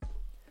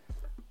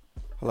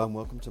Hello and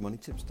welcome to Money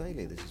Tips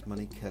Daily. This is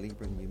Money Kelly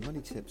bringing you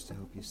money tips to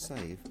help you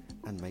save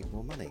and make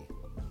more money.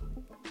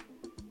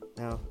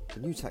 Now, the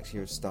new tax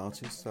year has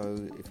started, so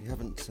if you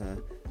haven't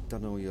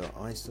done all your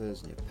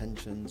ISAs and your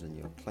pensions and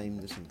you'll claim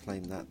this and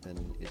claim that,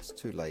 then it's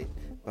too late.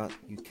 But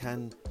you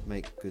can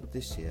make good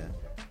this year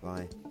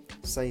by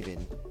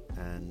saving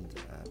and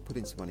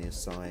putting some money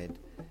aside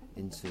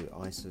into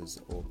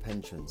ISAs or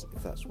pensions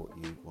if that's what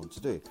you want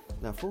to do.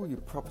 Now, for all you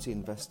property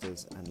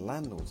investors and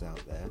landlords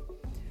out there,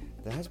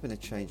 there has been a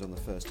change on the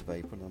 1st of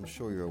April, and I'm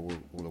sure you're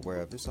all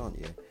aware of this, aren't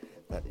you?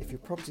 That if your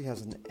property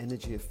has an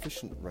energy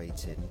efficient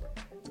rating,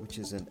 which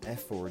is an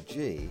F or a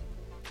G,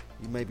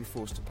 you may be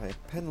forced to pay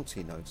a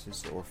penalty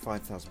notice or a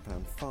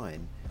 £5,000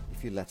 fine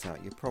if you let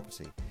out your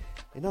property.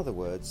 In other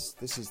words,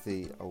 this is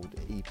the old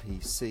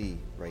EPC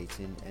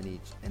rating,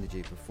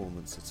 Energy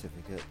Performance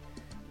Certificate,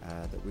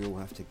 that we all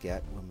have to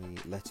get when we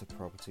let a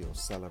property or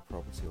sell a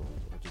property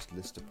or just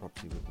list a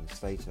property with an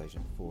estate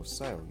agent for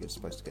sale. You're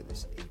supposed to get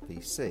this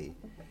EPC.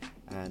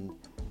 And,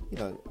 you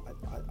know,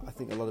 I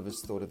think a lot of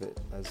us thought of it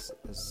as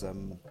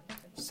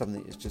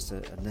something that's just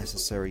a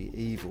necessary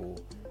evil.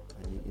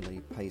 And,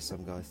 you pay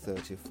some guy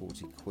 30 or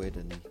 40 quid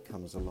and he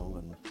comes along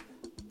and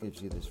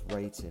gives you this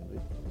rating.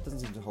 It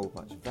doesn't seem to hold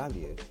much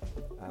value.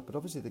 But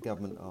obviously the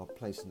government are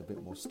placing a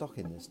bit more stock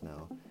in this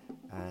now.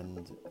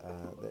 And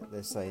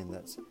they're saying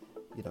that,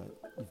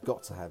 you've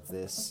got to have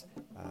this.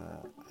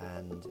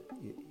 And,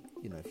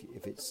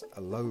 if it's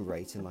a low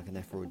rating like an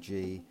F or a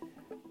G,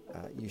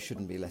 you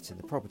shouldn't be letting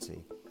the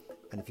property.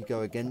 And if you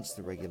go against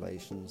the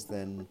regulations,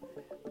 then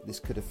this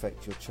could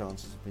affect your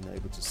chances of being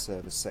able to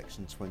serve a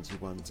Section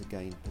 21 to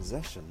gain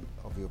possession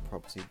of your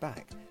property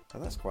back. Now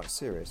that's quite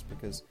serious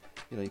because,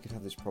 you could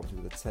have this property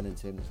with a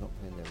tenant in that's not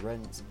paying their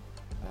rent,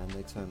 and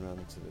they turn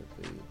around to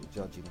the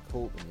judge in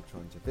court when they're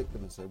trying to evict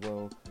them and say,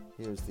 well,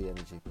 here's the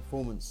energy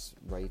performance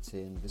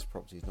rating, this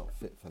property is not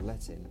fit for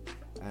letting,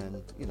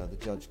 and the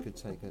judge could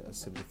take a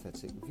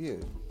sympathetic view.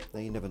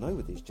 Now you never know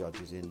with these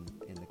judges in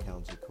the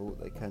county court.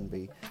 They can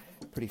be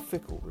pretty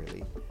fickle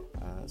really,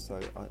 so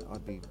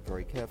I'd be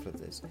very careful of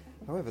this.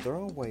 However, there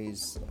are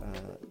ways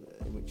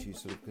in which you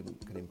sort of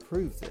can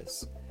improve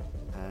this,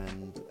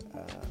 and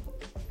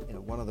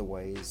one of the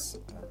ways,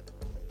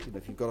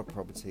 if you've got a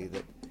property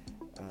that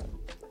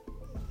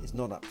is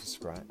not up to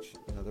scratch,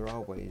 there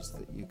are ways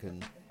that you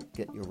can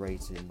get your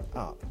rating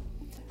up,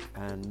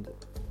 and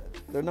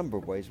there are a number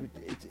of ways.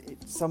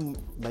 Some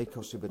may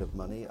cost you a bit of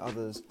money,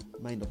 others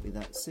may not be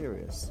that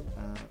serious.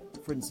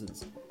 For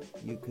instance,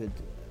 you could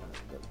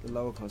the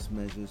lower cost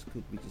measures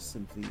could be just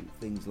simply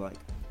things like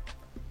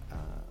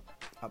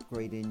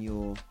upgrading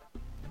your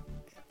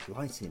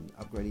lighting,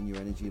 upgrading your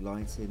energy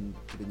lighting,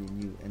 putting in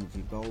new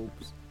energy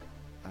bulbs,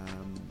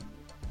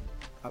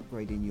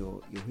 upgrading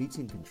your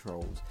heating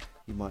controls.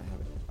 You might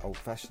have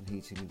old-fashioned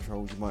heating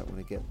controls. You might want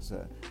to get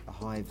a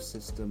Hive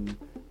system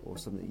or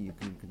something that you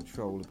can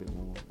control a bit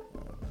more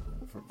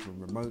from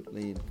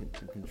remotely and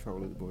can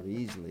control it more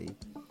easily.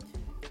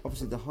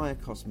 Obviously, the higher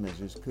cost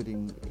measures could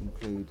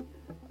include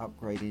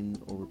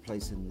upgrading or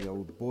replacing the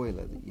old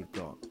boiler that you've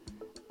got.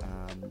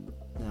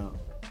 Now,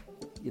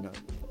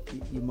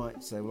 you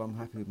might say, well, I'm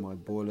happy with my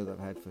boiler that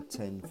I've had for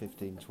 10,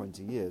 15,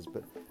 20 years,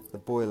 but the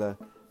boiler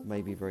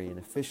may be very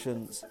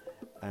inefficient,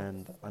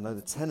 and I know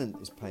the tenant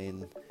is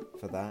paying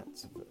for that,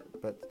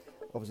 but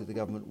obviously the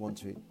government want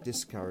to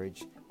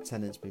discourage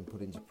tenants being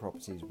put into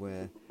properties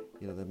where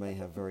they may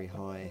have very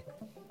high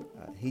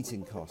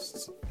heating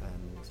costs,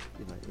 and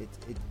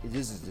it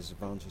is a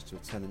disadvantage to a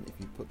tenant if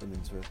you put them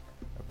into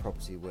a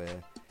property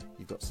where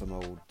you've got some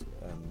old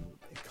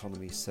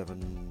Economy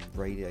 7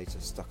 radiator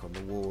stuck on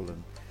the wall,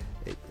 and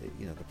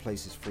the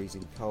place is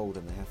freezing cold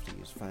and they have to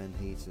use fan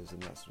heaters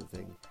and that sort of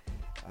thing.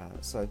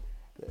 So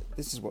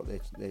this is what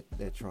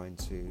they're trying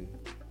to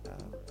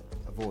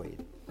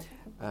avoid.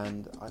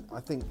 And I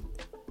think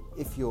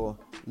if you're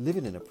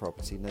living in a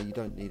property, now you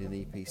don't need an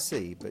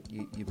EPC, but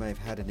you may have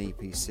had an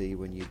EPC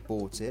when you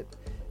bought it.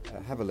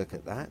 Have a look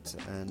at that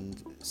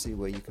and see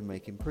where you can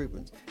make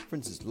improvements. For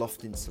instance,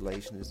 loft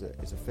insulation is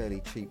a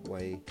fairly cheap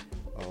way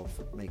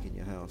of making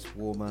your house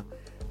warmer.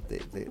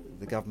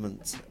 The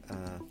government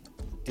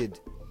did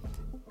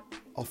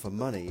offer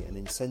money and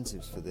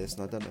incentives for this,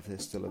 and I don't know if they're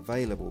still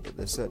available, but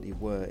there certainly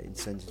were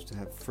incentives to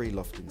have free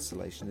loft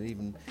insulation and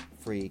even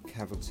free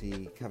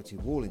cavity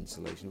wall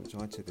insulation, which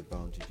I took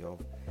advantage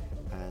of,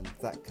 and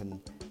that can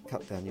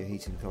cut down your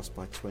heating costs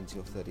by 20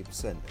 or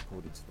 30%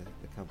 according to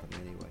the company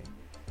anyway.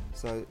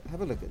 So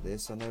have a look at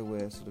this. I know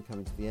we're sort of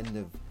coming to the end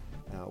of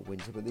our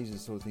winter, but these are the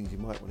sort of things you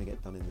might want to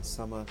get done in the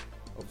summer.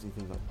 Obviously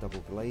things like double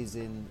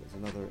glazing is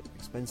another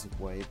expensive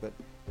way, but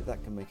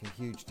that can make a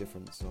huge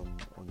difference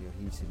on your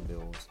heating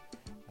bills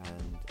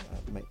and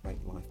make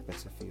life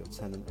better for your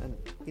tenant, and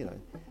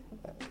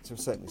to a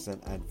certain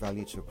extent add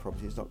value to a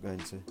property. It's not going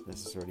to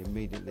necessarily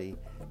immediately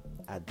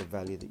add the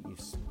value that you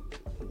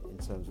in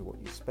terms of what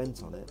you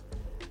spent on it,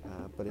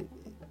 but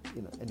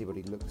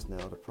anybody looks now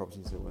at a property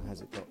and says, well,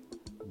 has it got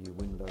new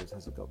windows,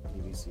 has it got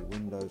PVC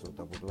windows or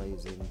double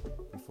glazing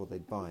before they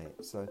buy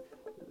it? So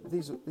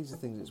these are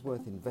things it's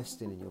worth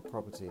investing in your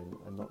property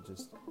and not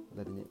just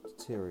letting it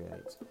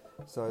deteriorate.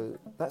 So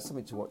that's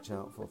something to watch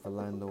out for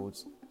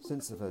landlords.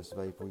 Since the 1st of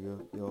April,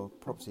 your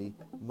property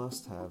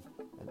must have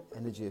an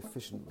energy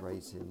efficient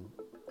rating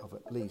of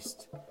at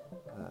least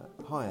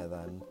higher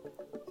than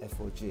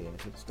F4G, and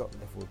if it's got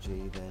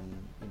F4G, then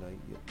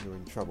you're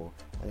in trouble.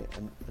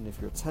 And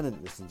if you're a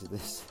tenant listening to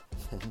this,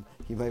 then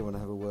you may want to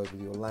have a word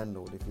with your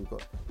landlord if you've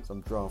got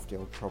some drafty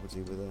old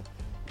property with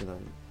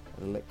an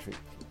electric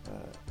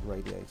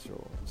radiator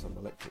or some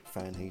electric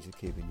fan heater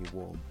keeping you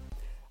warm.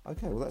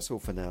 Okay, well that's all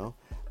for now.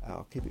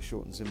 I'll keep it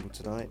short and simple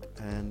tonight,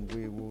 and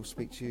we will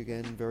speak to you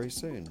again very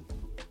soon.